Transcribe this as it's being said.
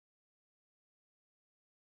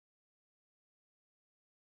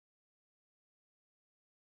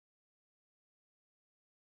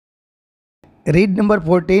Read number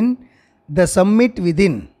 14. The summit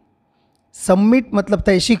within. Summit મતલબ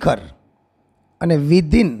થાય શિખર અને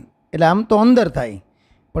વિધિન એટલે આમ તો અંદર થાય,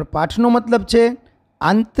 પણ પાઠનો મતલબ છે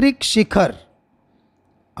આંતરિક શિખર.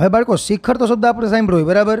 હવે બાળકો શિખર તો શબ્દ આપણે સાંભળ્યો હોય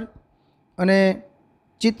બરાબર, અને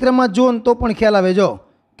ચિત્રમાં જો તો પણ ખ્યાલ આવે જો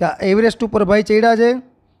કે આ એવરેસ્ટ ઉપર ભાઈ ચડ્યા છે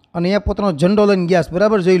અને અહીંયા પોતાનો ઝંડો લઈને ગયા છે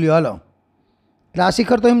બરાબર, જોઈ લ્યો હાલો. એટલે આ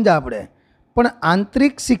શિખર તો સમજા આપણે, પણ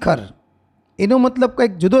આંતરિક શિખર એનો મતલબ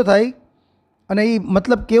કંઈક જુદો થાય. અને એ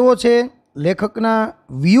મતલબ કેવો છે, લેખકના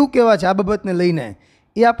વ્યૂ કેવા છે આ બાબતને લઈને,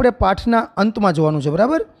 એ આપણે પાઠના અંતમાં જોવાનું છે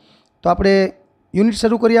બરાબર. તો આપણે યુનિટ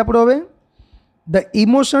શરૂ કરીએ આપણો હવે. The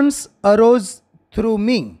emotions અરોઝ through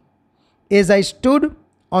me as I stood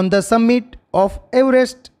on the summit of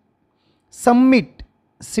Everest. Summit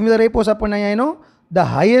similar એપોસ આપણને અહીંયા એનો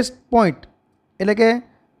ધ હાઈએસ્ટ પોઈન્ટ એટલે કે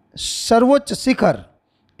સર્વોચ્ચ શિખર.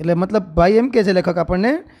 એટલે મતલબ ભાઈ એમ કહે છે લેખક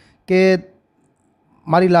આપણને કે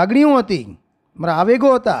મારી લાગણીઓ હતી, મારા આવેગો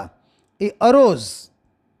હતા, એ અરોઝ,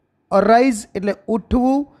 અરાઇઝ એટલે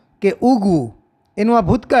ઉઠવું કે ઉગવું, એનું આ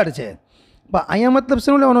ભૂતકાળ છે. પણ અહીંયા મતલબ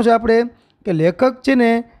શું લેવાનો છે આપણે કે લેખક છે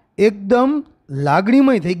ને એકદમ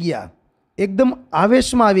લાગણીમય થઈ ગયા, એકદમ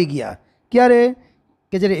આવેશમાં આવી ગયા. ક્યારે?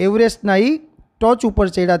 કે જ્યારે એવરેસ્ટના એ ટોચ ઉપર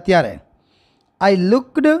ચડ્યા ત્યારે. આઈ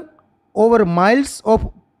looked over miles of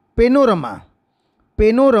panorama.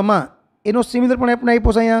 Panorama એનો સિમિલર પણ આપણે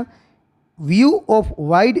આપ્યો છે અહીંયા, વ્યૂ ઓફ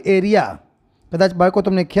વાઇડ એરિયા. કદાચ બાળકો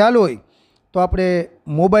તમને ખ્યાલ હોય તો આપણે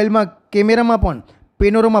મોબાઈલમાં કેમેરામાં પણ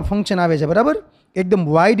પેનોરમા ફંક્શન આવે છે બરાબર, એકદમ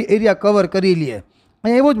વાઇડ એરિયા કવર કરી લઈએ.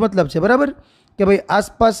 અહીંયા એવો જ મતલબ છે બરાબર કે ભાઈ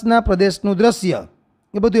આસપાસના પ્રદેશનું દ્રશ્ય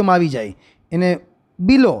એ બધું એમાં આવી જાય. એને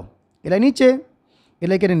બિલો એટલે નીચે,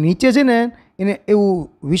 એટલે કે નીચે છે ને એને એવું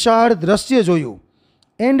વિશાળ દ્રશ્ય જોયું.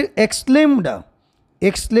 And exclaimed.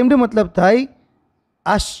 એક્સક્લેમ્ડ મતલબ થાય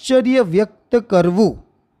આશ્ચર્ય વ્યક્ત કરવું.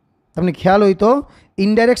 તમને ખ્યાલ હોય તો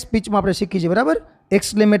ઇનડાયરેક્ટ સ્પીચમાં આપણે શીખી છે બરાબર,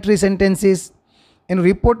 એક્સક્લેમેટરી સેન્ટેન્સીસ. એનું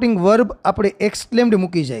રિપોર્ટિંગ વર્બ આપણે એક્સક્લેમ્ડ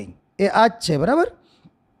મૂકી જાય, એ આ જ છે બરાબર.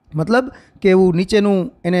 મતલબ કે એવું નીચેનું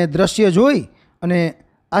એને દ્રશ્ય જોઈ અને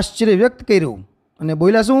આશ્ચર્ય વ્યક્ત કર્યું અને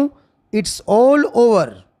બોલ્યા શું? It's all over.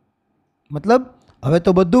 મતલબ હવે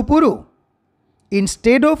તો બધું પૂરું.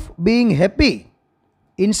 Instead of being happy.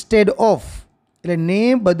 Instead of એટલે ને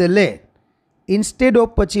બદલે. ઇન્સ્ટેડ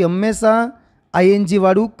ઓફ પછી હંમેશા આઈએનજી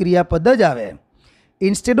વાળું ક્રિયાપદ જ આવે.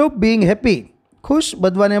 ઇન્સ્ટેડ ઓફ બિંગ હેપી ખુશ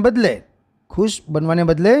બનવાને બદલે, ખુશ બનવાને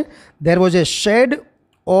બદલે there was A shade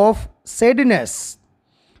of sadness.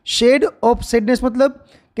 Shade of sadness મતલબ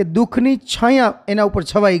કે દુઃખની છાયા એના ઉપર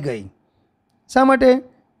છવાઈ ગઈ. શા માટે?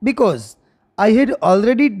 Because I had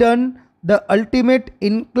already done the ultimate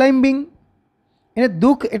in climbing. એને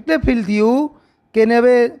દુઃખ એટલે ફીલ થયું કે એને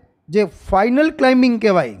હવે જે ફાઇનલ ક્લાઇમ્બિંગ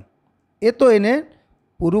કહેવાય એ તો એને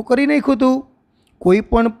પૂરું કરી નાખ્યું હતું. કોઈ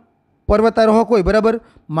પણ પર્વતારોહક હોય બરાબર,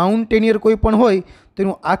 માઉન્ટેનિયર કોઈ પણ હોય તો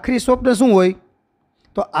એનું આખરી સ્વપ્ન શું હોય?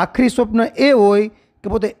 તો આખરી સ્વપ્ન એ હોય કે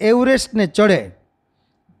પોતે એવરેસ્ટને ચડે.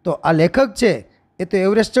 તો આ લેખક છે એ તો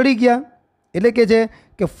એવરેસ્ટ ચડી ગયા, એટલે કે છે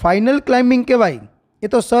કે ફાઇનલ ક્લાઇમ્બિંગ કહેવાય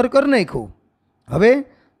એ તો સર કરી નાખ્યું. હવે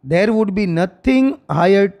there would be nothing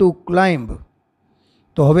higher to climb.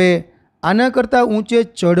 તો હવે આના કરતાં ઊંચે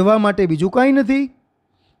ચડવા માટે બીજું કાંઈ નથી.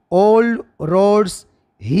 All rods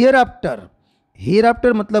here after. Here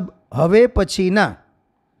after મતલબ હવે પછીના.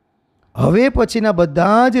 હવે પછીના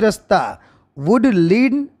બધા જ રસ્તા વુડ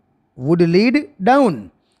લીડ ડાઉન.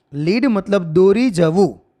 લીડ મતલબ દોરી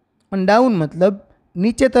જવું અને ડાઉન મતલબ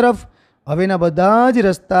નીચે તરફ. હવેના બધા જ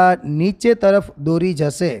રસ્તા નીચે તરફ દોરી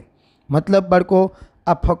જશે. મતલબ બાળકો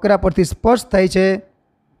આ ફકરા પરથી સ્પષ્ટ થાય છે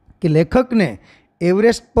કે લેખકને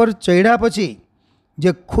એવરેસ્ટ પર ચડ્યા પછી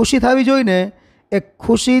જે ખુશી થવી જોઈએ ને એ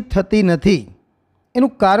ખુશી થતી નથી.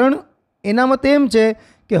 એનું કારણ એના મતે એમ છે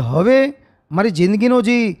કે હવે મારી જિંદગીનો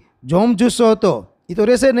જે જોમ જુસ્સો હતો એ તો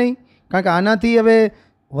રહેશે નહીં, કારણ કે આનાથી હવે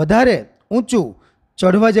વધારે ઊંચું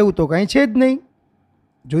ચઢવા જેવું તો કાંઈ છે જ નહીં.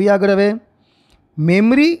 જોઈએ આગળ હવે.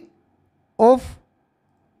 Memory of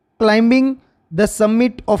climbing the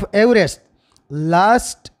summit of Everest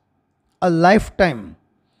last a life time.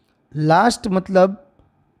 Last મતલબ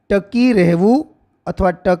ટકી રહેવું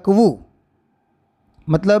અથવા ટકવું.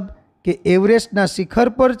 મતલબ કે એવરેસ્ટના શિખર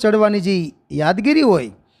પર ચડવાની જે યાદગીરી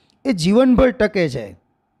હોય એ જીવનભર ટકે છે.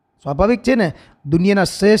 સ્વાભાવિક છે ને,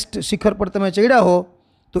 દુનિયાના શ્રેષ્ઠ શિખર પર તમે ચડ્યા હો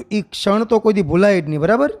તો એ ક્ષણ તો કોઈ દી ભૂલાય જ નહીં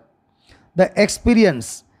બરાબર. The experience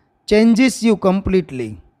changes you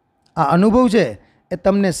completely. આ અનુભવ છે એ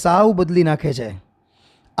તમને સાવ બદલી નાખે છે.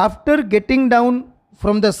 After gating down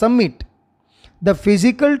from the summit the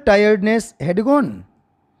physical ટાયર્ડનેસ head gone.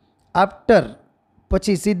 After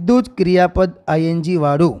પછી સીધું જ ક્રિયાપદ આઈએનજી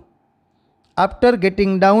વાળું. After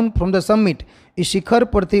gating down from the summit એ શિખર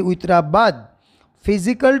પરથી ઉતર્યા બાદ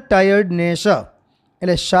ફિઝિકલ ટાયર્ડનેસ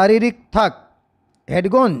એટલે શારીરિક થાક. હેડ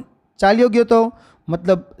ગોન ચાલ્યો ગયો તો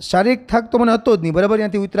મતલબ શારીરિક થાક તો મને હતો જ નહીં, બરાબર.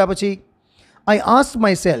 ત્યાંથી ઉતર્યા પછી આઈ આસ્ક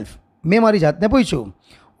માય સેલ્ફ, મેં મારી જાતને પૂછ્યું,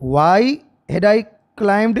 વાય હેડ આઈ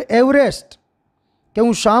ક્લાઇમ્ડ એવરેસ્ટ, કે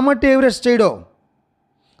હું શા માટે એવરેસ્ટ ચડ્યો.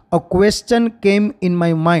 અ ક્વેશ્ચન કેમ ઇન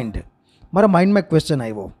માય માઇન્ડ, મારા માઇન્ડમાં ક્વેશ્ચન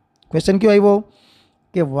આવ્યો. ક્વેશ્ચન કયો આવ્યો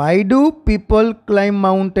કે why do people climb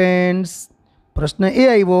mountains. પ્રશ્ન એ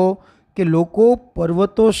આવ્યો કે લોકો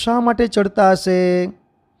પર્વતો શા માટે ચડતા હશે.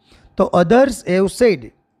 તો અધર્સ હેવ સેડ,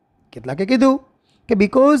 કેટલાકે કીધું કે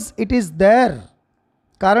બિકોઝ ઇટ ઇઝ ધેર,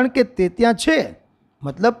 કારણ કે તે ત્યાં છે,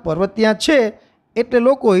 મતલબ પર્વત ત્યાં છે એટલે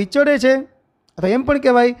લોકો એ ચડે છે. અથવા એમ પણ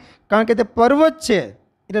કહેવાય કારણ કે તે પર્વત છે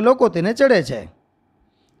એટલે લોકો તેને ચડે છે.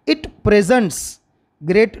 It presents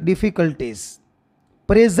great difficulties.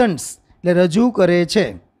 Presents એટલે રજૂ કરે છે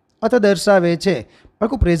અથવા દર્શાવે છે.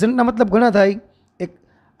 પણ પ્રેઝન્ટના મતલબ ઘણા થાય. એક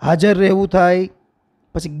હાજર રહેવું થાય,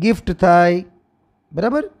 પછી ગિફ્ટ થાય,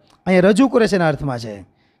 બરાબર. અહીંયા રજૂ કરે છે એના અર્થમાં છે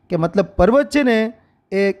કે મતલબ પર્વત છે ને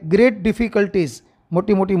એ ગ્રેટ ડિફિકલ્ટીઝ,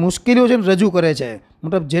 મોટી મોટી મુશ્કેલીઓ છે ને રજૂ કરે છે.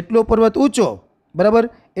 મતલબ જેટલો પર્વત ઊંચો, બરાબર,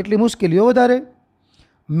 એટલી મુશ્કેલીઓ વધારે.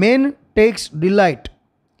 Main tax delight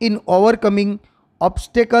in ઓવરકમિંગ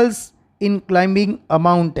obstacles in climbing a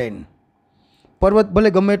mountain. પર્વત ભલે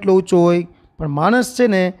ગમે એટલો ઊંચો હોય પણ માણસ છે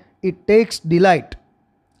ને એ ટેક્સ ડિલાઇટ,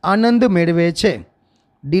 આનંદ મેળવે છે.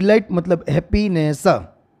 ડિલાઇટ મતલબ હેપીનેસ,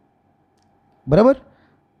 બરાબર.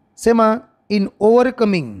 શેમાં? ઇન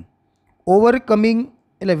ઓવરકમિંગ. ઓવરકમિંગ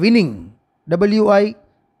એટલે વિનિંગ,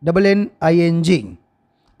 WINNING.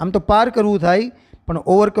 આમ તો પાર કરવું થાય પણ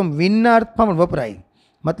ઓવરકમ વિનના અર્થમાં પણ વપરાય.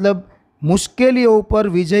 મતલબ મુશ્કેલીઓ ઉપર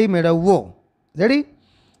વિજય મેળવવો. રેડી?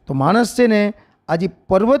 તો માણસ છે ને આ જે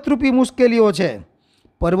પર્વતરૂપી મુશ્કેલીઓ છે,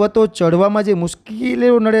 પર્વતો ચડવામાં જે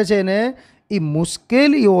મુશ્કેલીઓ નડે છે ને એ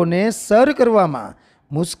મુશ્કેલીઓને સર કરવામાં,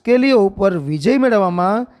 મુશ્કેલીઓ ઉપર વિજય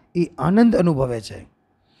મેળવવામાં એ આનંદ અનુભવે છે.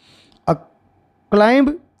 અ ક્લાઇમ્બ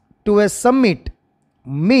ટુ એ સમિટ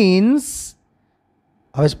મીન્સ,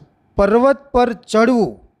 હવે પર્વત પર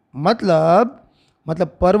ચડવું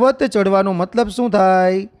મતલબ પર્વત ચડવાનો મતલબ શું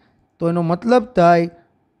થાય? તો એનો મતલબ થાય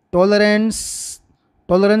ટોલરન્સ.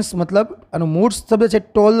 ટોલરન્સ મતલબ આનો મૂળ શબ્દ છે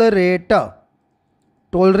ટોલરેટ.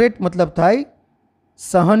 ટોલરેટ મતલબ થાય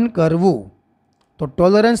સહન કરવું. તો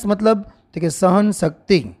ટોલરન્સ મતલબ તો કે સહન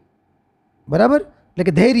શક્તિ, બરાબર, એટલે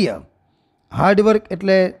કે ધૈર્ય. હાર્ડવર્ક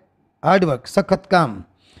એટલે હાર્ડવર્ક, સખત કામ.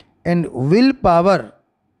 એન્ડ વિલ પાવર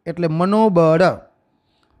એટલે મનોબળ.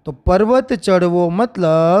 તો પર્વત ચડવો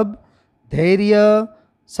મતલબ ધૈર્ય,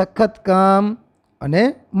 સખત કામ અને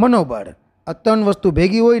મનોબળ. આ ત્રણ વસ્તુ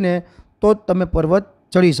ભેગી હોય ને તો જ તમે પર્વત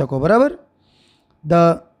ચડી શકો, બરાબર.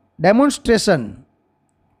 The demonstration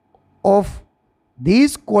of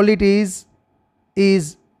this qualities is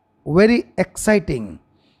very exciting.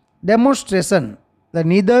 Demonstration એટલે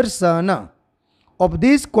નિદર્શન ઓફ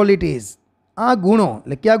ધીઝ ક્વોલિટીઝ, આ ગુણો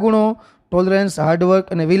એટલે કયા ગુણો? ટોલરન્સ,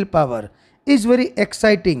 હાર્ડવર્ક અને will power is very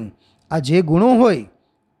exciting. આ જે ગુણો હોય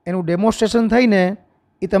એનું ડેમોન્સ્ટ્રેશન થાય ને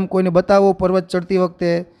એ તમે કોઈને બતાવો પર્વત ચડતી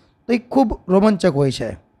વખતે તો એ ખૂબ રોમાંચક હોય છે.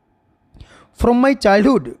 ફ્રોમ માય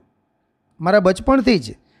ચાઇલ્ડહુડ, મારા બચપણથી જ,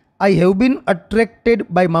 I have been attracted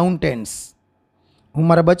by mountains. હું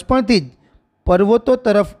મારા બચપણથી જ પર્વતો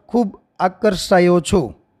તરફ ખૂબ આકર્ષાયો છું.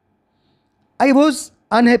 I was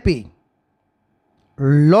unhappy,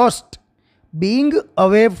 lost, being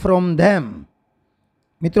away from them.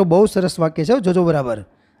 મિત્રો બહુ સરસ વાક્ય છે, જોજો બરાબર.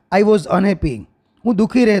 આઈ વોઝ અનહેપી, હું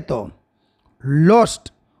દુઃખી રહેતો.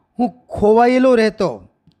 લોસ્ટ, હું ખોવાયેલો રહેતો.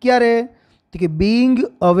 ક્યારે? તો કે બીંગ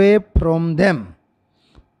અવે ફ્રોમ ધેમ,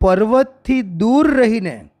 પર્વતથી દૂર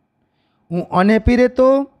રહીને હું અનહેપી રહેતો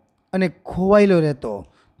અને ખોવાયેલો રહેતો.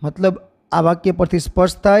 મતલબ આ વાક્ય પરથી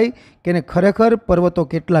સ્પષ્ટ થાય કે એને ખરેખર પર્વતો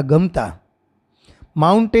કેટલા ગમતા.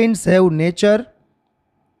 Mountains have nature,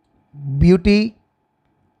 beauty,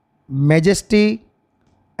 majesty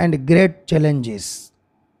and great challenges.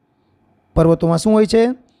 પર્વતોમાં શું હોય છે?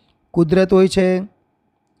 કુદરત હોય છે,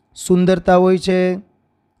 સુંદરતા હોય છે,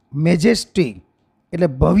 મેજેસ્ટી એટલે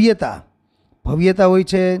ભવ્યતા, ભવ્યતા હોય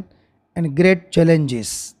છે, એન્ડ ગ્રેટ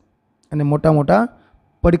ચેલેન્જીસ અને મોટા મોટા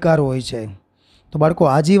પડકારો હોય છે. તો બાળકો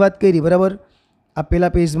આજે વાત કરી, બરાબર. આ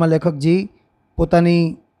પહેલા પેજમાં લેખકજી પોતાની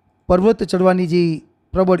પર્વત ચડવાની જે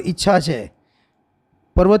પ્રબળ ઈચ્છા છે,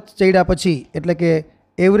 પર્વત ચડ્યા પછી એટલે કે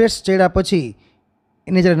એવરેસ્ટ ચડ્યા પછી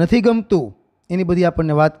એને જ્યારે નથી ગમતું એની બધી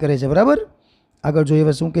આપણને વાત કરે છે, બરાબર. આગળ જોઈએ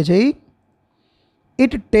હવે શું કહે છે.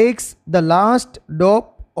 It tax the last drop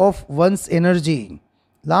of once energy.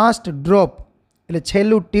 Last drop એટલે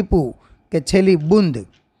છેલ્લું ટીપું કે છેલ્લી બૂંદ.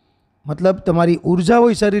 મતલબ તમારી ઉર્જા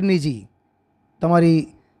હોય શરીરની, તમારી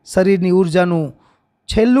શરીરની ઉર્જાનું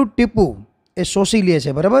છેલ્લું ટીપું એ શોષી લે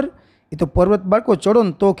છે, બરાબર. એ તો પર્વત બાળકો ચડો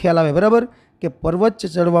ને તો ખ્યાલ આવે, બરાબર, કે પર્વત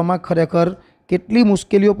ચડવામાં ખરેખર કેટલી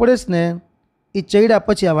મુશ્કેલીઓ પડે છે ને, એ ચડ્યા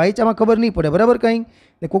પછી આ વાંચામાં ખબર નહીં પડે, બરાબર, કંઈ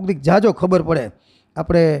એટલે કોઈક દીક જાજો ખબર પડે.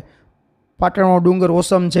 આપણે પાટણનો ડુંગર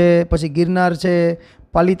ઓસમ છે, પછી ગિરનાર છે,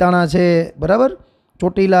 પાલીતાણા છે, બરાબર,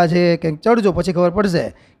 ચોટીલા છે, કંઈક ચડજો પછી ખબર પડશે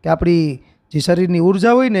કે આપણી જે શરીરની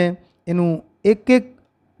ઉર્જા હોય ને એનું એક એક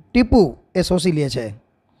ટીપું એ શોષી લે છે.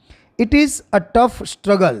 It is a tough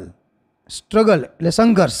struggle એટલે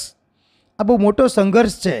સંઘર્ષ. આ બહુ મોટો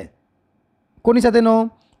સંઘર્ષ છે. કોની સાથેનો?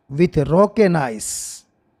 With rock and ice.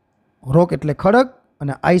 રોક એટલે ખડક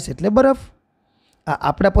અને આઈસ એટલે બરફ. આ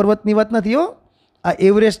આપણા પર્વતની વાત નથી હો, આ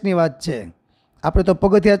એવરેસ્ટની વાત છે. આપણે તો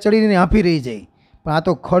પગથિયા ચડીને હાંફી રહી જઈએ, પણ આ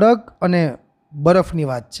તો ખડક અને બરફની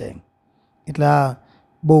વાત છે. એટલે આ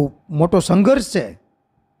બહુ મોટો સંઘર્ષ છે.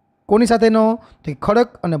 કોની સાથેનો? તો ખડક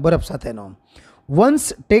અને બરફ સાથેનો. વન્સ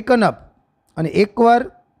ટેકન અપ, અને એકવાર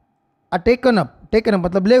આ ટેકન અપ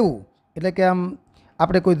મતલબ લેવું, એટલે કે આમ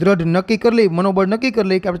આપણે કોઈ દ્રઢ નક્કી કરી લઈએ, મનોબળ નક્કી કરી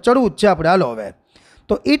લઈએ કે આપણે ચડવું જ છે, આપણે હાલો હવે.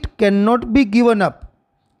 તો it can not be given up.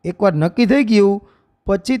 એકવાર નક્કી થઈ ગયું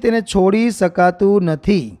પછી તેને છોડી શકાતું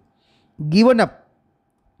નથી. ગિવન અપ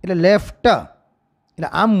એટલે લેફ્ટ, એટલે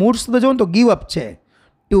આમ મૂળ શબ્દ જોવો ને તો ગીવ અપ છે.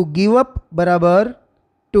 ટુ ગીવ અપ બરાબર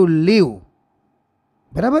ટુ લીવ,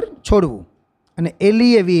 બરાબર, છોડવું. અને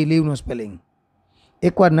LEAV લીવનું સ્પેલિંગ.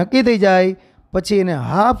 એકવાર નક્કી થઈ જાય પછી એને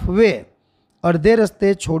હાફ વે, અડધે રસ્તે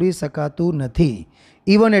છોડી શકાતું નથી.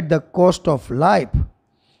 Even at the cost of life,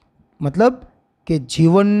 મતલબ કે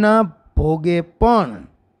જીવનના ભોગે પણ,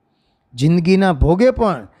 જિંદગીના ભોગે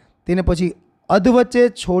પણ તેને પછી અધવચ્ચે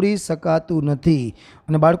છોડી શકાતું નથી.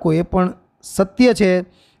 અને બાળકો એ પણ સત્ય છે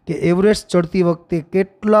કે એવરેસ્ટ ચડતી વખતે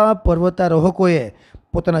કેટલા પર્વતારોહકોએ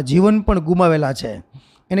પોતાના જીવન પણ ગુમાવેલા છે.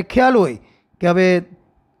 એને ખ્યાલ હોય કે હવે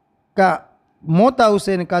કાં મોત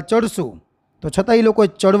આવશે ને કાં ચડશું, તો છતાં એ લોકોએ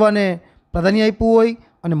ચડવાને પ્રાધાન્ય આપ્યું હોય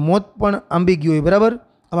અને મોત પણ આંબી ગયું હોય, બરાબર.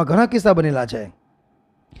 આવા ઘણા કિસ્સા બનેલા છે.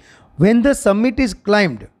 When the summit is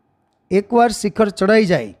climbed, એકવાર શિખર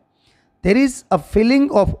ચડાઈ જાય, there is a feeling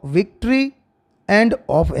of victory and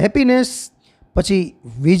of happiness. પછી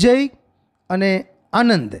વિજય અને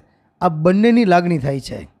આનંદ આ બંનેની લાગણી થાય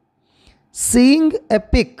છે. સીઈંગ એ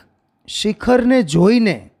પીક, શિખરને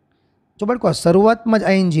જોઈને, જો બાળકો આ શરૂઆતમાં જ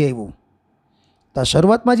આઈએનજી આવ્યું, તો આ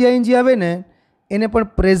શરૂઆતમાં જે આઈએનજી આવે ને એને પણ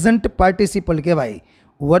પ્રેઝન્ટ પાર્ટિસિપલ કહેવાય,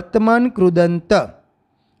 વર્તમાન કૃદંત.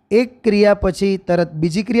 એક ક્રિયા પછી તરત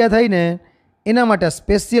બીજી ક્રિયા થાય ને એના માટે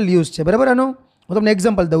સ્પેશિયલ યુઝ છે, બરાબર. આનો હું તમને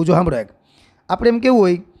એક્ઝામ્પલ દઉં છું, સાંભળો. આપણે એમ કેવું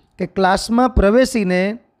હોય કે ક્લાસમાં પ્રવેશીને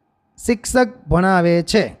શિક્ષક ભણાવે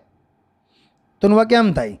છે, તો એનું વાક્ય આમ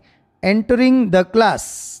થાય, entering the class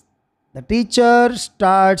the teacher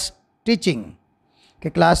starts teaching. કે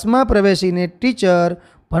ક્લાસમાં પ્રવેશીને ટીચર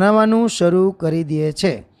ભણાવવાનું શરૂ કરી દે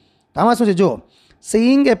છે. આમાં શું છે? જો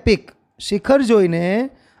સીઈંગ એ પીક, શિખર જોઈને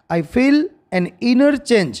I feel N inner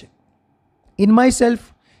change in my self,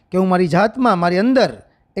 કે હું મારી જાતમાં, મારી અંદર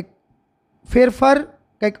એક ફેરફાર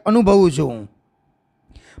કંઈક અનુભવું છું.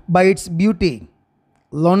 By it's beauty,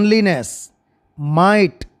 loneliness,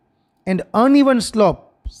 might and uneven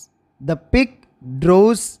સ્લોપ્સ the peak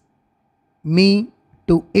draws me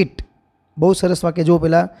to it. બહુ સરસ વાક્ય જો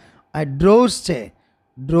પહેલાં. આ ડ્રોઝ છે,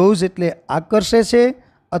 ડ્રોઝ એટલે આકર્ષે છે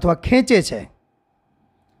અથવા ખેંચે છે.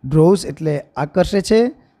 ડ્રોઝ એટલે આકર્ષે છે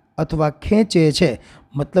અથવા ખેંચે છે.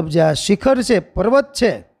 મતલબ જે આ શિખર છે, પર્વત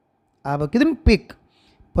છે, આ કીધું ને પીક,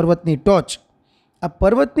 પર્વતની ટોચ. આ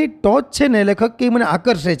પર્વતની ટોચ છે ને લેખક કે મને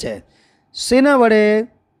આકર્ષે છે. શેના વડે?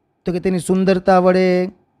 તો કે તેની સુંદરતા વડે,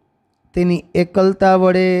 તેની એકલતા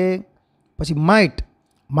વડે, પછી માઇટ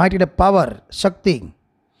એટલે પાવર, શક્તિ,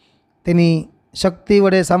 તેની શક્તિ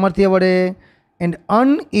વડે, સામર્થ્ય વડે. એન્ડ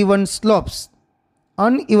અનઇવન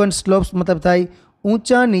સ્લોપ્સ મતલબ થાય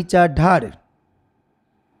ઊંચા નીચા ઢાળ.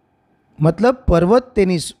 મતલબ પર્વત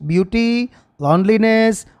તેની બ્યુટી,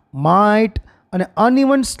 લોનલીનેસ, માઇટ અને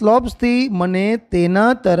અનઇવન સ્લોપ્સથી મને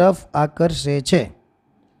તેના તરફ આકર્ષે છે.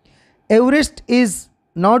 Everest is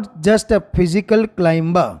not just a physical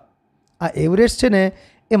ક્લાઇમ્બર. આ એવરેસ્ટ છે ને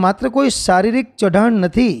એ માત્ર કોઈ શારીરિક ચઢાણ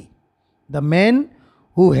નથી. The main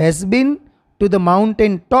who has been to the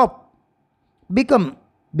mountain top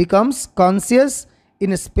becomes conscious in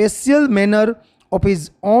a special manner of his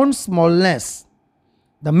own smallness.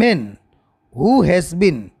 The man who has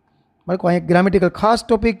been, બાળકો અહીં ગ્રામેટિકલ ખાસ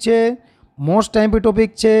ટોપિક છે, મોસ્ટ આઈમ્પી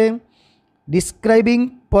ટોપિક છે. ડિસ્ક્રાઇબિંગ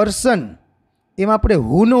પર્સન, એમાં આપણે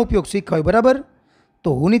હુનો ઉપયોગ શીખ્યો હોય, બરાબર. તો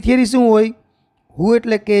હુની થિયરી શું હોય? હુ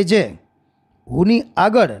એટલે કે જે, હુની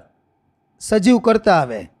આગળ સજીવ કરતા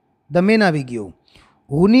આવે, ધ મેન આવી ગયું.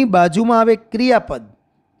 હુની બાજુમાં આવે ક્રિયાપદ,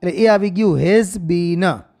 એટલે એ આવી ગયું હેઝ બીન.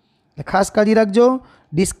 એટલે ખાસ કાળજી રાખજો,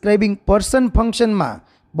 ડિસ્ક્રાઇબિંગ પર્સન ફંક્શનમાં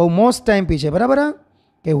બહુ મોસ્ટ ટાઈમ પી છે, બરાબર.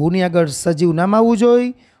 કે હુંની આગળ સજીવ નામ આવવું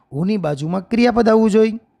જોઈએ, હુંની બાજુમાં ક્રિયાપદ આવવું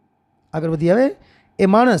જોઈએ. આગળ વધી. હવે એ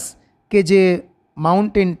માણસ કે જે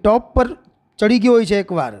માઉન્ટેન ટોપ પર ચડી ગયો હોય છે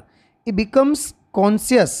એકવાર, એ બીકમ્સ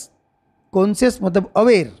કોન્શિયસ. કોન્શિયસ મતલબ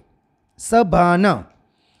અવેર, સભાન,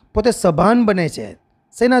 પોતે સભાન બને છે.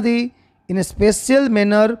 શેનાથી? In A special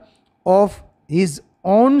manner of his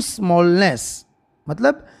own સ્મોલનેસ.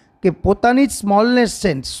 મતલબ કે પોતાની જ સ્મોલનેસ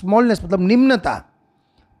છે. સ્મોલનેસ મતલબ નિમ્નતા.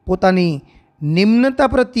 પોતાની નિમ્નતા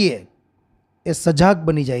પ્રત્યે એ સજાગ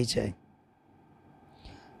બની જાય છે.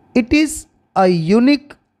 It is a unique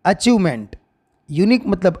achievement. Unique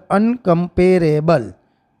મતલબ અનકમ્પેરેબલ,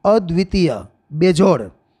 અદ્વિતીય, બેજોડ,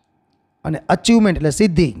 અને અચીવમેન્ટ એટલે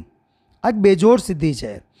સિદ્ધિ. આ બેજોડ સિદ્ધિ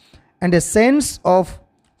છે. And A sense of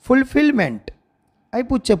fulfilment.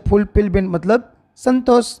 આપ્યું છે ફુલફિલમેન્ટ મતલબ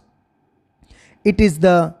સંતોષ. It is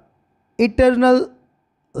the eternal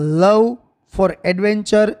love four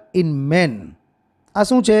adventure in main. આ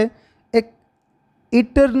શું છે? એક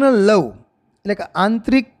ઇટરનલ લવ એટલે કે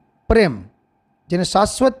આંતરિક પ્રેમ, જેને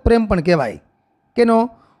શાશ્વત પ્રેમ પણ કહેવાય. કેનો?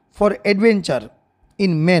 Four adventure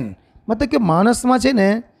in main. મતલબ કે માણસમાં છે ને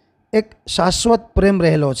એક શાશ્વત પ્રેમ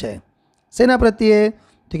રહેલો છે. શેના પ્રત્યે?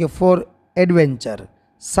 તો કે ફોર એડવેન્ચર,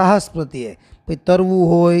 સાહસ પ્રત્યે. ભાઈ તરવું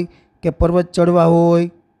હોય કે પર્વત ચડવા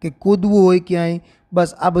હોય કે કૂદવું હોય ક્યાંય,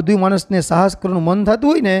 બસ આ બધું માણસને સાહસ કરવાનું મન થતું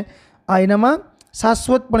હોય ને, આ એનામાં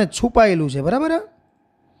શાશ્વતપણે છુપાયેલું છે. બરાબર.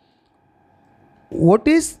 What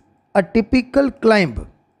is a typical climb?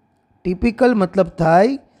 Typical મતલબ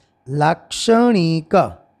થાય લાક્ષણિક.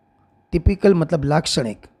 ટિપિકલ મતલબ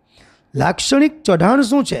લાક્ષણિક. લાક્ષણિક ચઢાણ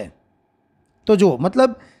શું છે? તો જુઓ,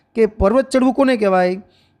 મતલબ કે પર્વત ચડવું કોને કહેવાય?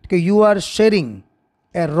 કે you are sharing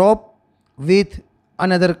A rope with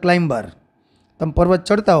another ક્લાઇમ્બર. તમે પર્વત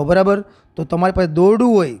ચડતા હો, બરાબર, તો તમારી પાસે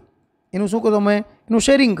દોરડું હોય, એનું શું કરો તમે? એનું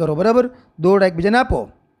શેરિંગ કરો. બરાબર. દોરડા એકબીજાને આપો.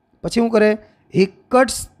 પછી શું કરે? હી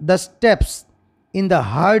cuts the steps in the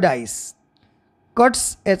hard ice.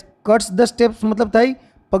 Cuts the steps મતલબ થાય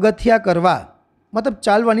પગથિયા કરવા, મતલબ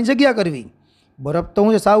ચાલવાની જગ્યા કરવી. બરફ તો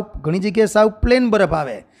હું સાવ ઘણી જગ્યાએ સાવ પ્લેન બરફ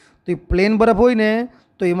આવે, તો એ પ્લેન બરફ હોય ને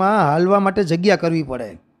તો એમાં હાલવા માટે જગ્યા કરવી પડે.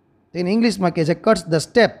 તો એને ઇંગ્લિશમાં કહે છે cuts the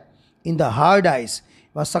step in the hard ice.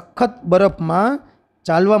 એવા સખત બરફમાં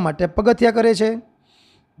ચાલવા માટે પગથિયા કરે છે.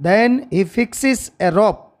 દેન હી ફિક્સિસ એ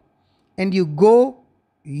રોપ and you go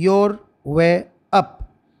your way up.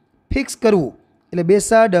 Fix કરવું એટલે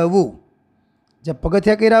બેસાડવું. જે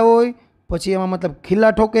પગથિયા કર્યા હોય પછી એમાં મતલબ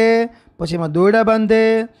ખીલા ઠોકે, પછી એમાં દોરડા બાંધે,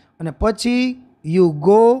 અને પછી you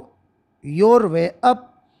go your way up,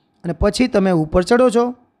 અને પછી તમે ઉપર ચડો છો.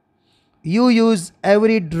 You use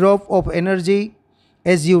every drop of energy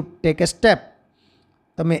as you take A step.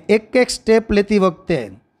 તમે એક એક સ્ટેપ લેતી વખતે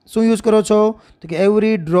શું યુઝ કરો છો? તો કે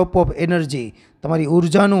એવરી ડ્રોપ ઓફ એનર્જી. તમારી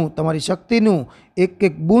ઉર્જાનું, તમારી શક્તિનું એક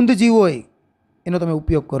એક બૂંદ જે હોય એનો તમે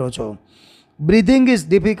ઉપયોગ કરો છો. Breathing is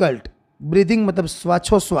difficult. બ્રીધિંગ મતલબ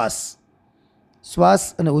શ્વાસોશ્વાસ, શ્વાસ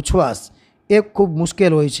અને ઉચ્છ્વાસ એ ખૂબ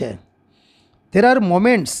મુશ્કેલ હોય છે. There are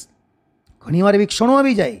moments. ઘણીવાર એવી ક્ષણો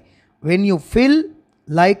આવી જાય when you feel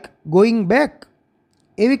like going back.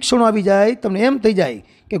 એવી ક્ષણો આવી જાય તમને એમ થઈ જાય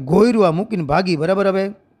કે ગોયરું આ મૂકીને ભાગી. બરાબર. હવે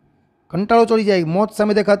કંટાળો ચડી જાય, મોત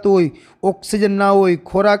સામે દેખાતું હોય, ઓક્સિજન ના હોય,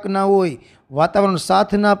 ખોરાક ના હોય, વાતાવરણ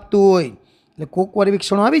સાથ ના આપતું હોય, એટલે કોક વાર એવી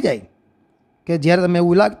ક્ષણો આવી જાય કે જ્યારે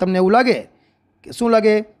તમને એવું લાગે કે શું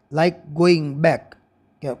લાગે? લાઈક ગોઈંગ બેક,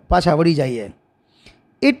 કે પાછા વળી જઈએ.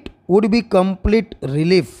 It would be complete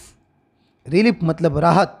relief. Relief મતલબ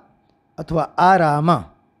રાહત અથવા આરામ.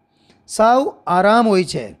 સાવ આરામ હોય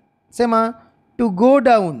છે. શેમાં? To go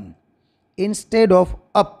down instead of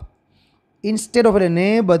up. Instead of એટલે ને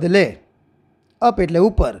બદલે, અપ એટલે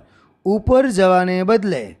ઉપર, ઉપર જવાને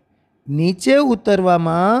બદલે નીચે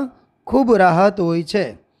ઉતરવામાં ખૂબ રાહત હોય છે.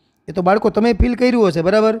 એ તો બાળકો તમે ફીલ કર્યું હશે.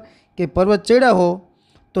 બરાબર. કે પર્વત ચડ્યા હો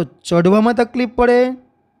તો ચડવામાં તકલીફ પડે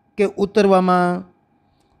કે ઉતરવામાં?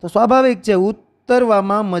 તો સ્વાભાવિક છે,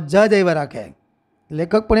 ઉતરવામાં મજા જ આવ્યા રાખે.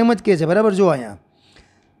 લેખક પણ એમ જ કહે છે. બરાબર. જો અહીંયા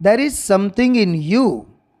there is something in you.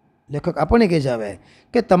 લેખક આપણને કહે છે હવે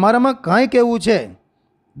કે તમારામાં કાંઈક એવું છે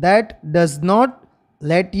that does not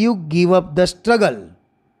let you give up the struggle.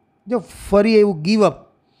 જો ફરી એવું ગીવ અપ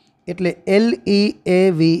એટલે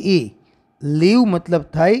LEAVE. લીવ મતલબ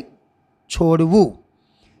થાય છોડવું.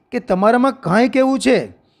 કે તમારામાં કાંઈક એવું છે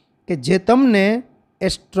કે જે તમને એ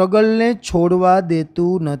સ્ટ્રગલને છોડવા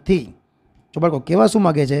દેતું નથી. જો બાળકો કહેવા શું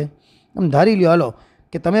માગે છે? આમ ધારી લ્યો, હાલો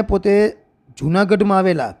કે તમે પોતે જૂનાગઢમાં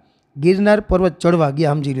આવેલા ગિરનાર પર્વત ચડવા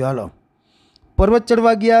ગયા. સમજી લ્યો, હાલો પર્વત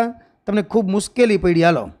ચડવા ગયા, તમને ખૂબ મુશ્કેલી પડી.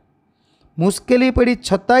 હાલો મુશ્કેલી પડી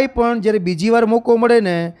છતાંય પણ જ્યારે બીજી વાર મોકો મળે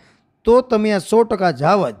ને તો તમે આ 100%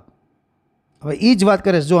 જાવ જ. હવે એ જ વાત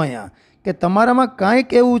કરે છે જો અહીંયા કે તમારામાં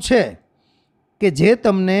કાંઈક એવું છે કે જે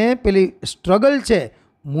તમને પેલી સ્ટ્રગલ છે,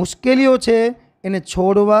 મુશ્કેલીઓ છે, એને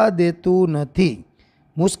છોડવા દેતું નથી.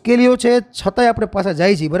 મુશ્કેલીઓ છે છતાંય આપણે પાછા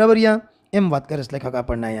જાય છીએ, બરાબર? અહીંયા એમ વાત કરે છે લેખક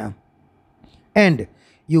આપણને અહીંયા. એન્ડ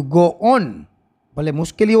યુ ગો ઓન, ભલે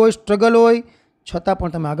મુશ્કેલી હોય, સ્ટ્રગલ હોય, છતાં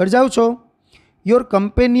પણ તમે આગળ જાઓ છો. યોર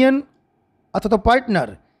કમ્પેનિયન અથવા તો partner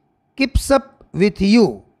keeps up with you,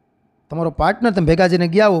 તમારો પાર્ટનર તમે ભેગા જઈને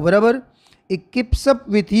ગયા હો, બરાબર, એ કીપ્સ અપ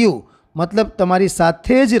વિથ યુ મતલબ તમારી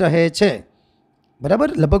સાથે જ રહે છે, બરાબર.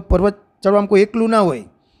 લગભગ પર્વત ચડવામાં કોઈ એકલું ના હોય,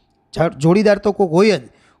 જોડીદાર તો કોઈક હોય જ,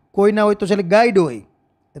 કોઈ ના હોય તો છેલ્લે ગાઈડ હોય.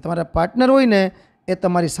 એ તમારા પાર્ટનર હોય ને એ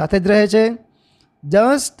તમારી સાથે જ રહે છે.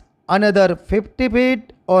 જસ્ટ અનધર 50 feet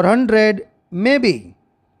or 100 મે બી,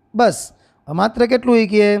 બસ માત્ર કેટલું એ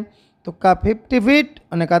કહે તો કાં 50 feet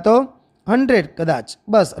અને કાં તો 100 કદાચ,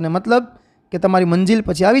 બસ. અને મતલબ કે તમારી મંજિલ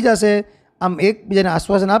પછી આવી જશે. આમ એકબીજાને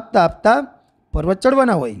આશ્વાસન આપતા આપતા પર્વત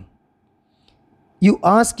ચડવાના હોય. યુ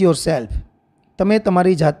આસ્ક યોર સેલ્ફ, તમે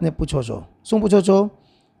તમારી જાતને પૂછો છો. શું પૂછો છો?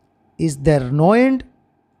 ઇઝ ધેર નો એન્ડ,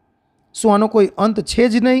 શું આનો કોઈ અંત છે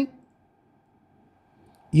જ નહીં?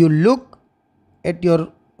 You look at your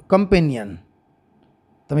companion,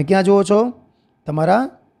 તમે ક્યાં જુઓ છો? તમારા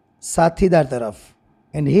સાથીદાર તરફ.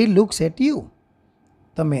 And he looks at you,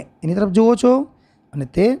 તમે એની તરફ જુઓ છો અને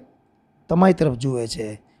તે તમારી તરફ જુએ છે.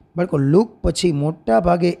 બાળકો, લુક પછી મોટા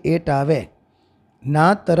ભાગે એટ આવે,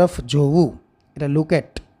 ના તરફ જોવું એટલે look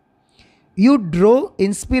at. You draw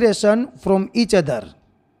inspiration from each other.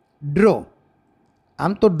 Draw,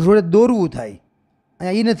 આમ તો ડ્રો દોરવું થાય,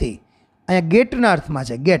 અહીંયા એ નથી, અહીંયા ગેટના અર્થમાં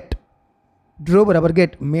છે. ગેટ, ડ્રો બરાબર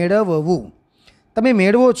ગેટ, મેળવવું. તમે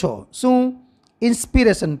મેળવો છો શું?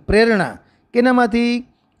 ઇન્સ્પિરેશન, પ્રેરણા. કેનામાંથી?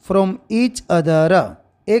 From each other,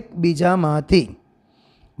 એકબીજામાંથી.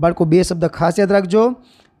 બાળકો, બે શબ્દ ખાસ યાદ રાખજો,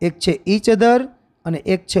 એક છે ઇચ અધર અને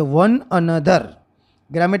એક છે વન અનધર.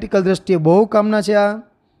 ગ્રામેટિકલ દ્રષ્ટિએ બહુ કામના છે આ,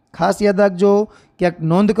 ખાસ યાદ રાખજો, ક્યાંક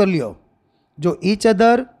નોંધ કરી લ્યો. જો ઇચ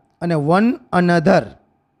અધર અને વન અનધર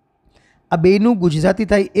આ બેનું ગુજરાતી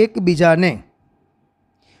થાય એકબીજાને,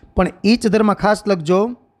 પણ ઇચ અધરમાં ખાસ લખજો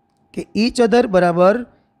કે ઇચ અધર બરાબર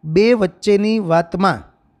બે વચ્ચેની વાતમાં,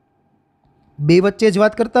 બે વચ્ચે જ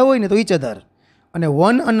વાત કરતા હોય ને તો ઇચ અધર, અને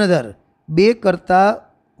વન અનધર બે કરતાં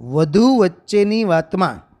વધુ વચ્ચેની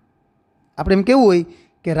વાતમાં. આપણે એમ કેવું હોય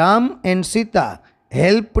કે Ram and Sita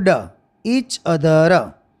helped each other,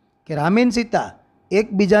 કે રામ એન્ડ સીતા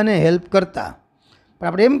એકબીજાને હેલ્પ કરતા. પણ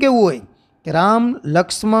આપણે એમ કેવું હોય કે રામ,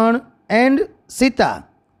 લક્ષ્મણ એન્ડ સીતા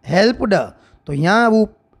હેલ્પડ, તો અહીંયા આવું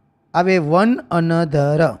આવે વન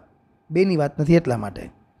અનધર, બેની વાત નથી એટલા માટે.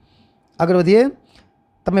 આગળ વધીએ.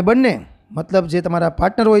 તમે બંને મતલબ જે તમારા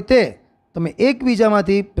પાર્ટનર હોય તે, તમે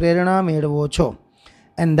એકબીજામાંથી પ્રેરણા મેળવો છો.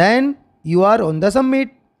 And then you are on the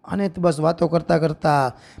summit, અને બસ વાતો કરતાં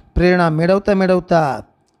કરતાં, પ્રેરણા મેળવતા મેળવતા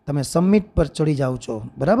તમે સમિટ પર ચડી જાઓ છો,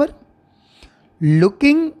 બરાબર.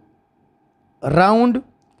 Looking round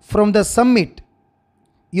from the summit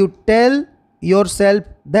you tell your self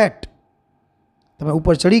that, તમે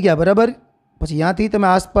ઉપર ચડી ગયા, બરાબર, પછી ત્યાંથી તમે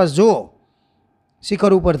આસપાસ જુઓ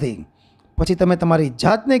શિખર ઉપરથી, પછી તમે તમારી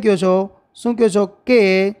જાતને કહો છો, શું કહો છો? કે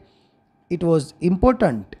ઇટ વોઝ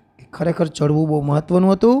ઇમ્પોર્ટન્ટ, ખરેખર ચડવું બહુ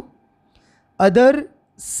મહત્ત્વનું હતું. અધર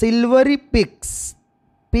સિલ્વરી પીક્સ,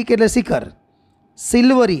 પીક એટલે શિખર,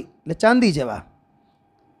 સિલ્વરી એટલે ચાંદી જેવા,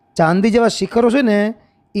 ચાંદી જેવા શિખરો છે ને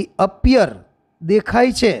એ અપિયર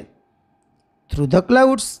દેખાય છે, થ્રુ ધ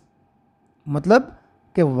ક્લાઉડ્સ મતલબ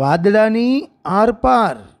કે વાદળાની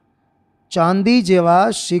આરપાર ચાંદી જેવા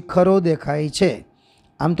શિખરો દેખાય છે.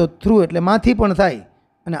 આમ તો થ્રુ એટલે માંથી પણ થાય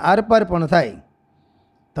અને આરપાર પણ થાય.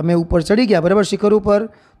 તમે ઉપર ચડી ગયા, બરાબર, શિખર ઉપર,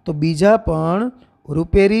 તો બીજા પણ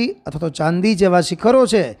રૂપેરી અથવા તો ચાંદી જેવા શિખરો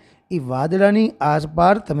છે એ વાદળાની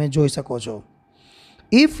આરપાર તમે જોઈ શકો છો.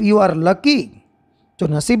 ઇફ યુ આર લકી, જો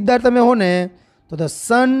નસીબદાર તમે હો ને, તો the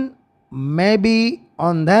sun May B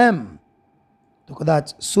on ધેમ, તો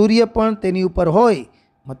કદાચ સૂર્ય પણ તેની ઉપર હોય,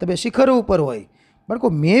 મતલબ એ શિખરો ઉપર હોય. બાળકો,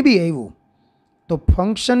 મે બી આવ્યું તો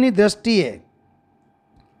ફંક્શનની દ્રષ્ટિએ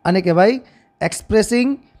આને કહેવાય એક્સપ્રેસિંગ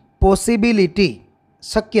પોસિબિલિટી,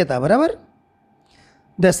 શક્યતા, બરાબર.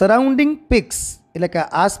 ધ સરાઉન્ડિંગ પિક્સ એટલે કે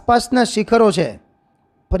આસપાસના શિખરો છે,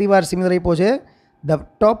 પરિવાર સિમિલર આપ્યો છે, ધ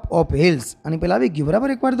ટોપ ઓફ હિલ્સ, આની પહેલાં આવી ગયું, બરાબર,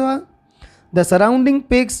 એકવાર તો આ. The surrounding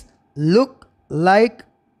picks look like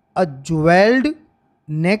a જ્વેલ્ડ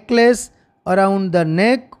necklace around the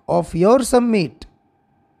નેક of your summit.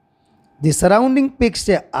 The surrounding picks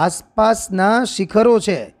છે, આસપાસના શિખરો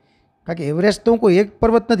છે, કારણ કે એવરેસ્ટ તો કોઈ એક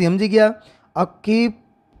પર્વત નથી, સમજી ગયા, આખી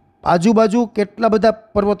આજુબાજુ કેટલા બધા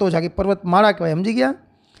પર્વતો છે, આખી પર્વતમાળા કહેવાય, સમજી ગયા.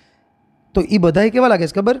 તો એ બધા કેવા લાગે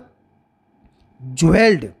છે ખબર?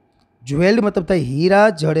 જ્વેલ્ડ, જ્વેલ્ડ મતલબ થાય હીરા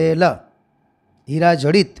જડેલા, હીરા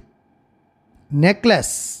જડિત.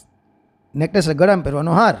 નેકલેસ નેકલેસ એટલે ગળામાં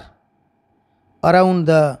પહેરવાનો હાર. અરાઉન્ડ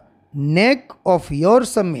ધ નેક ઓફ યોર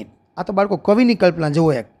સમિટ. આ તો બાળકો કવિની કલ્પના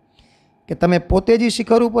જુઓ એક, કે તમે પોતે જ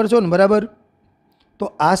શિખર ઉપર છો ને, બરાબર, તો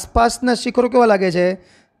આસપાસના શિખરો કેવા લાગે છે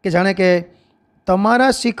કે જાણે કે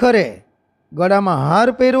તમારા શિખરે ગળામાં હાર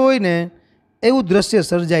પહેર્યો હોય ને એવું દ્રશ્ય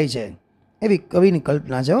સર્જાય છે, એવી કવિની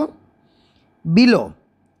કલ્પના છે. બિલો,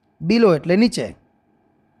 બિલો એટલે નીચે,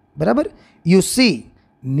 બરાબર. યુ સી,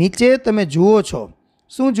 નીચે તમે જુઓ છો.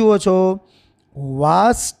 શું જુઓ છો?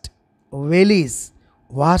 Vast valleys.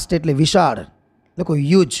 વાસ્ટ એટલે વિશાળ, લખો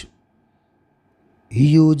હ્યુજ,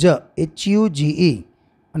 હ્યુજ HUGE,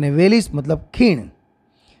 અને વેલીઝ મતલબ ખીણ.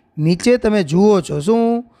 નીચે તમે જુઓ છો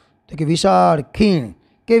શું? તો કે વિશાળ ખીણ.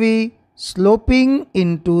 કેવી? સ્લોપિંગ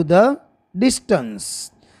ઇન્ટુ ધ ડિસ્ટન્સ.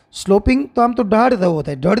 સ્લોપિંગ તો આમ તો ઢાળ થવો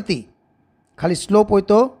થાય, ઢળતી. ખાલી સ્લોપ હોય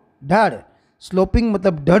તો ઢાળ, સ્લોપિંગ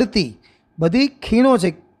મતલબ ઢળતી. બધી ખીણો છે.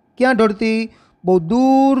 ક્યાં ઢળતી? બહુ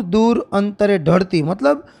દૂર દૂર અંતરે ઢળતી,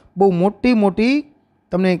 મતલબ બહુ મોટી મોટી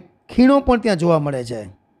તમને ખીણો પણ ત્યાં જોવા મળે છે.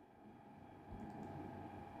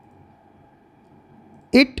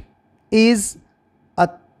 It is a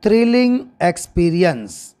thrilling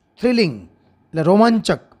experience. Thrilling એટલે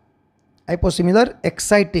રોમાંચક, આપ્યો સિમિલર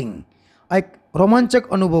એક્સાઇટિંગ. આ એક રોમાંચક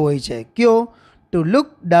અનુભવ હોય છે. કયો? To look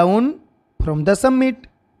down from the summit.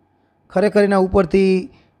 ખરેખર એના ઉપરથી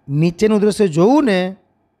નીચેનું દ્રશ્ય જોવું ને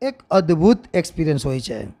એક અદ્ભુત એક્સપિરિયન્સ હોય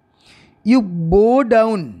છે. યુ બો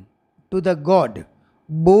ડાઉન ટુ ધ ગોડ.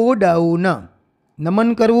 બો ડાઉન, નમન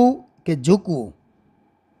કરવું કે ઝૂકવું?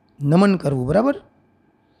 નમન કરવું, બરાબર.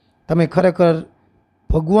 તમે ખરેખર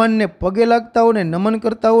ભગવાનને પગે લાગતા હો ને, નમન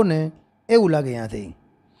કરતા હો ને એવું લાગે ત્યાંથી.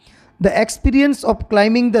 The experience of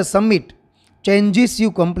climbing the summit changes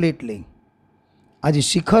you completely. આ જે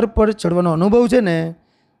શિખર પર ચડવાનો અનુભવ છે ને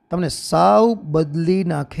તમને સાવ બદલી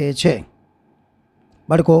નાખે છે.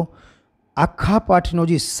 બાળકો, આખા પાઠનો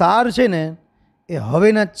જે સાર છે ને એ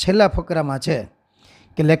હવેના છેલ્લા ફકરામાં છે,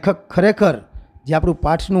 કે લેખક ખરેખર જે આપણું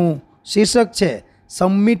પાઠનું શીર્ષક છે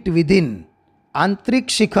સમિટ વિધિન, આંતરિક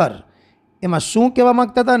શિખર, એમાં શું કહેવા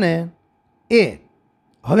માગતા હતા ને એ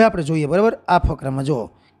હવે આપણે જોઈએ, બરાબર. આ ફકરામાં જુઓ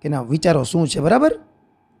કે એના વિચારો શું છે, બરાબર.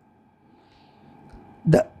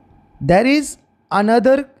 There is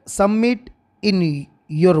another summit in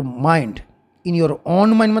your mind. In your own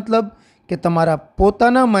mind મતલબ કે તમારા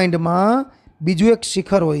પોતાના માઇન્ડમાં બીજું એક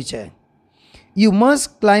શિખર હોય છે. You must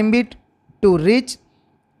climb it to reach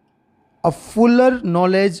a fuller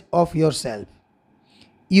knowledge of yourself.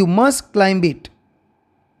 You must climb it.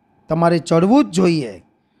 તમારે ચડવું જ જોઈએ.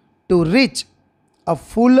 To reach a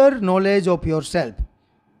fuller knowledge of yourself.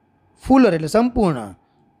 Fuller એટલે સંપૂર્ણ,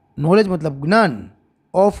 knowledge મતલબ જ્ઞાન,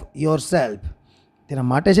 of yourself. તેના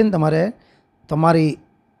માટે છે ને તમારે તમારી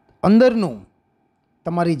અંદરનું,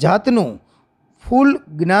 તમારી જાતનું ફૂલ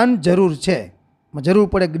જ્ઞાન જરૂર છે. જરૂર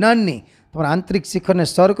પડે જ્ઞાનની તમારા આંતરિક શિખરને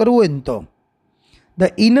સર કરવું હોય ને તો.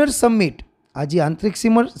 ધ ઇનર સમિટ, આ જે આંતરિક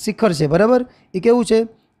શિખર છે, બરાબર, એ કેવું છે?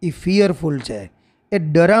 એ ફિયરફુલ છે, એ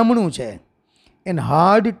ડરામણું છે. And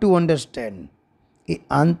hard to understand. એ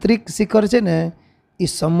આંતરિક શિખર છે ને એ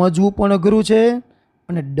સમજવું પણ અઘરું છે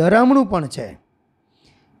અને ડરામણું પણ છે.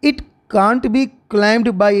 It can't B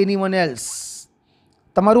ક્લાઇમ્બડ by anyone else.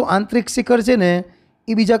 તમારું આંતરિક શિખર છે ને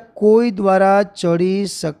એ બીજા કોઈ દ્વારા ચડી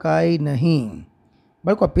શકાય નહીં.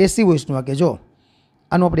 બાળકો, પેસિવ વોઇસનું વાક્ય જો,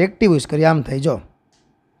 આનું આપણે એક્ટિવ વોઇસ કરીએ, આમ થાય જો,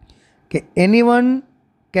 કે anyone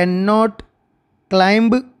can not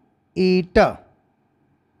climb it.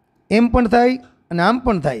 એમ પણ થાય અને આમ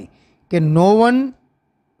પણ થાય કે નો વન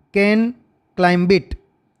કેન ક્લાઇમ્બ ઇટ,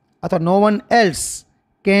 અથવા નો one else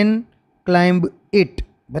can climb it,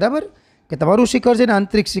 બરાબર. કે તમારું શિખર છે ને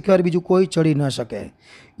આંતરિક શિખર બીજું કોઈ ચડી ન શકે.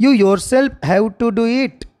 You your self have to do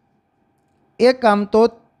it. એ કામ તો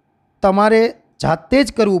તમારે જાતે જ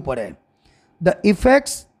કરવું પડે. The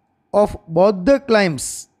effects of both the ક્લાઇમ્બ્સ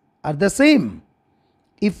are the same.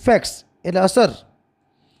 Effects એટલે અસર.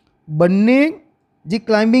 બંને જે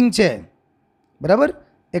ક્લાઇમ્બિંગ છે, બરાબર,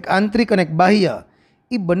 એક આંતરિક અને એક બાહ્ય,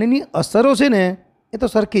 એ બંનેની અસરો છે ને એ તો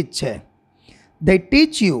સરખી જ છે. They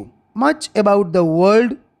teach you much about the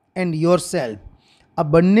world and yourself. આ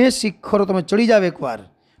બંને શિખરો તમે ચડી જાવ એકવાર,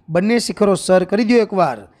 બંને શિખરો સર કરી દો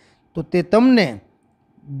એકવાર, તો તે તમને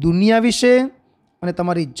દુનિયા વિશે અને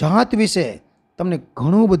તમારી જાત વિશે તમને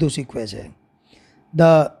ઘણું બધું શીખવે છે. The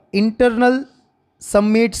internal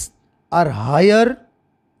summits R higher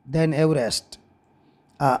than Everest.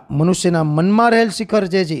 આ મનુષ્યના મનમાં રહેલ શિખર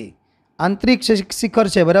જે છે, આંતરિક શિખર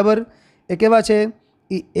છે, બરાબર, એ કેવા છે?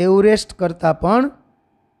 એ એવરેસ્ટ કરતાં પણ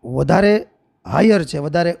વધારે હાયર છે,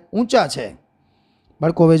 વધારે ઊંચા છે.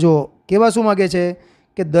 બાળકો, હવે જો કેવા શું માગે છે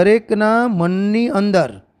કે દરેકના મનની અંદર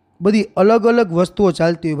બધી અલગ અલગ વસ્તુઓ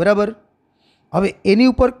ચાલતી હોય, બરાબર. હવે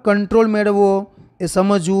એની ઉપર કંટ્રોલ મેળવવો, એ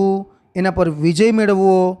સમજવું, એના પર વિજય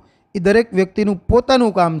મેળવવો એ દરેક વ્યક્તિનું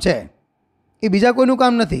પોતાનું કામ છે, એ બીજા કોઈનું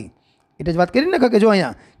કામ નથી. એટલે જ વાત કરી ને કે જો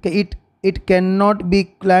અહીંયા કે it can not be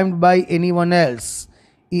climbed by any one else.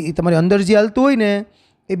 એ તમારી અંદર જે હાલતું હોય ને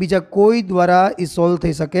એ બીજા કોઈ દ્વારા એ સોલ્વ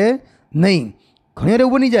થઈ શકે નહીં. ઘણી વાર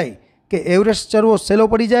એવું બની જાય કે એવરેસ્ટ ચડવો સહેલો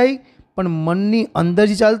પડી જાય, પણ મનની અંદર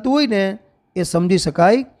જે ચાલતું હોય ને એ સમજી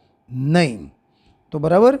શકાય નહીં. તો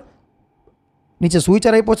બરાબર નીચે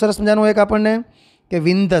સુવિચાર આપ્યો સરસ મજાનો એક આપણને કે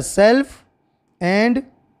win the self and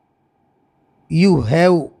you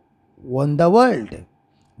have one the world.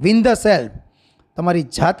 Win the self, તમારી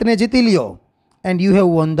જાતને જીતી લ્યો, and you have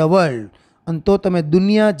one the world, અને તો તમે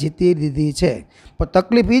દુનિયા જીતી દીધી છે. પણ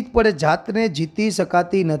તકલીફ એ જ પડે, જાતને જીતી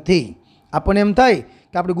શકાતી નથી. આપણને એમ થાય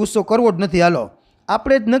કે આપણે ગુસ્સો કરવો જ નથી, હાલો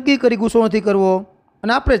આપણે જ નક્કી કરી ગુસ્સો નથી કરવો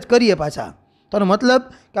અને આપણે જ કરીએ પાછા. તો એનો મતલબ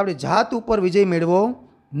કે આપણી જાત ઉપર વિજય મેળવો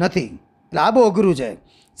નથી. એટલે આ બહુ અઘરું છે.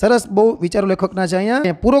 સરસ બહુ વિચારો લેખકના છે.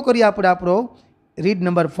 અહીંયા પૂરો કરીએ આપણે આપણો read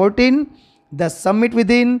number 14 the submit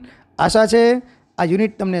within. આશા છે આ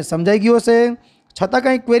યુનિટ તમને સમજાઈ ગયો હશે. છતાં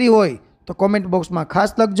કંઈ ક્વેરી હોય તો કોમેન્ટ બોક્સમાં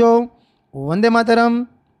ખાસ લખજો. વંદે માતરમ.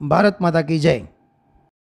 ભારત માતા કી જય.